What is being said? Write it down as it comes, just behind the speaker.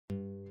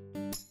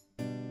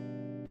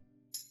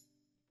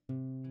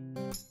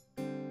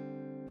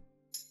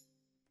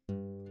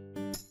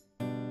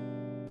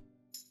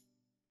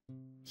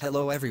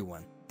Hello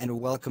everyone,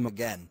 and welcome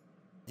again.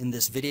 In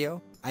this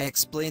video, I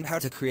explain how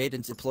to create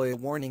and deploy a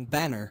warning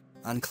banner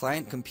on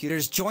client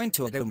computers joined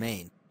to a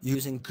domain,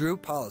 using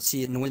group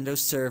policy in Windows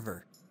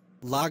Server.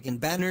 Login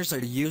banners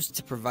are used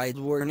to provide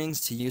warnings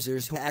to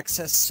users who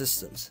access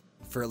systems,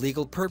 for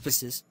illegal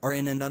purposes or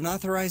in an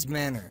unauthorized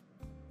manner.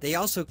 They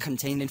also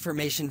contain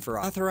information for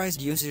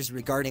authorized users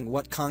regarding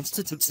what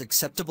constitutes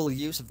acceptable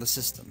use of the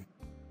system.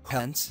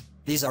 Hence,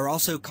 these are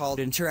also called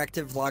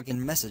interactive login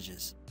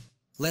messages.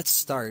 Let's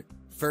start.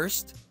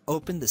 First,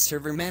 open the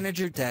Server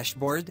Manager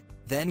dashboard,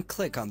 then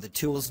click on the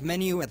Tools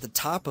menu at the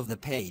top of the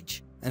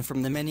page, and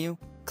from the menu,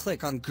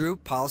 click on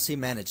Group Policy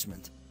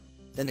Management.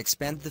 Then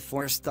expand the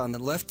forest on the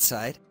left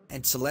side,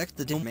 and select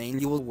the domain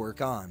you will work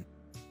on.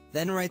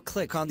 Then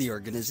right-click on the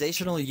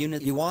organizational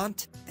unit you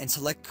want, and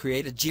select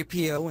Create a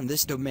GPO in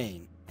this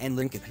domain, and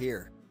link it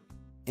here.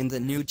 In the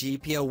new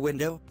GPO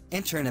window,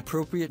 enter an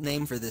appropriate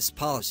name for this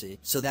policy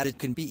so that it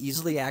can be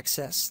easily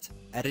accessed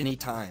at any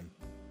time.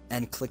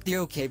 And click the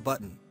OK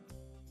button.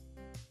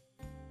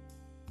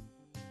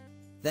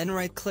 Then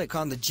right-click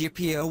on the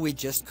GPO we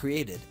just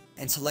created,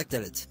 and select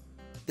Edit.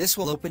 This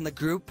will open the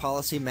Group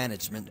Policy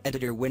Management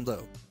Editor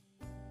window.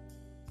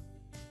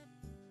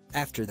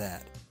 After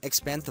that,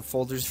 expand the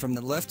folders from the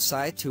left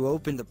side to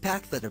open the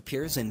path that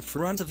appears in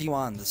front of you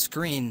on the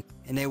screen,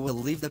 and I will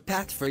leave the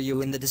path for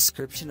you in the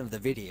description of the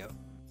video.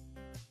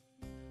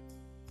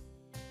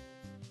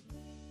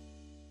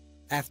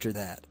 After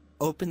that,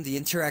 open the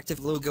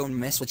interactive Logon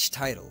message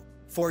title,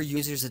 for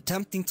users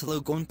attempting to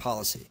Logon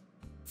policy,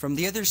 from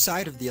the other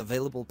side of the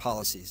available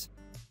policies.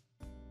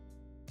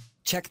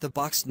 Check the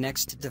box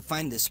next to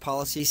define this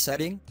policy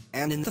setting,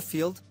 and in the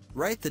field,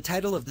 write the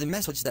title of the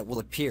message that will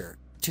appear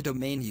to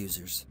domain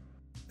users.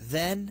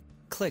 Then,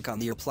 click on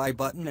the Apply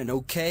button and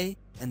OK,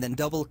 and then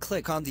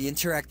double-click on the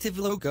interactive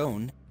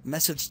Logon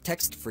message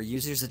text for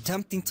users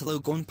attempting to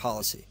Logon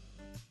policy.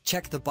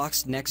 Check the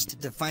box next to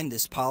define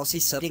this policy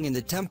setting in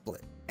the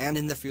template, and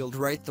in the field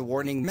write the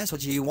warning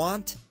message you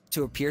want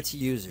to appear to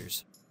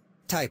users.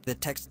 Type the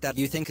text that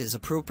you think is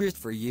appropriate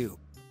for you.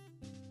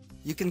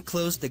 You can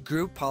close the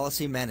Group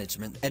Policy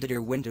Management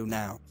Editor window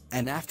now,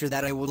 and after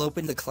that I will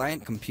open the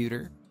client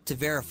computer to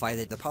verify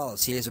that the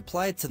policy is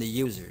applied to the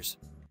users.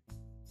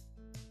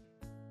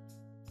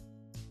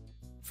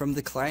 From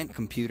the client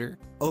computer,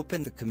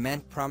 open the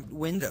command prompt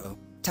window,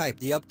 type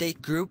the Update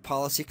Group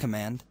Policy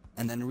command,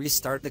 and then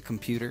restart the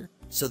computer,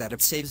 so that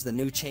it saves the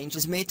new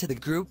changes made to the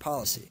group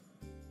policy.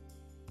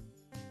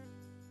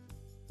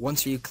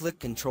 Once you click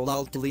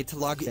Ctrl-Alt-Delete to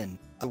log in,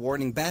 a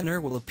warning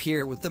banner will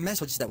appear with the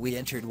message that we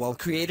entered while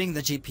creating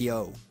the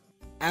GPO.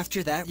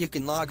 After that you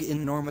can log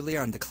in normally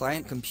on the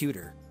client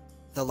computer.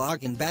 The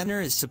login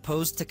banner is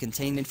supposed to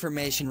contain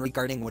information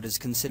regarding what is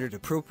considered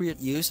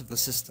appropriate use of the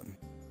system.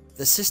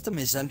 The system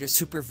is under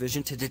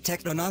supervision to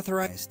detect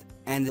unauthorized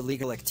and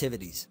illegal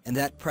activities, and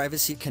that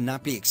privacy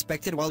cannot be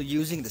expected while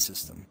using the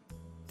system.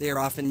 They are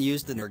often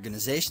used in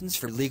organizations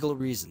for legal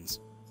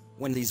reasons.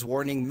 When these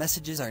warning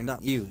messages are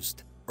not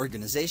used,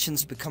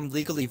 organizations become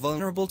legally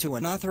vulnerable to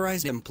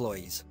unauthorized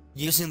employees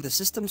using the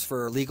systems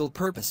for illegal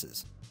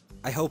purposes.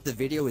 I hope the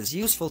video is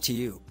useful to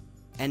you,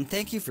 and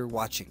thank you for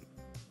watching.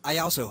 I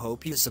also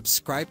hope you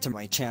subscribe to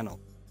my channel.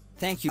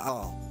 Thank you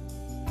all.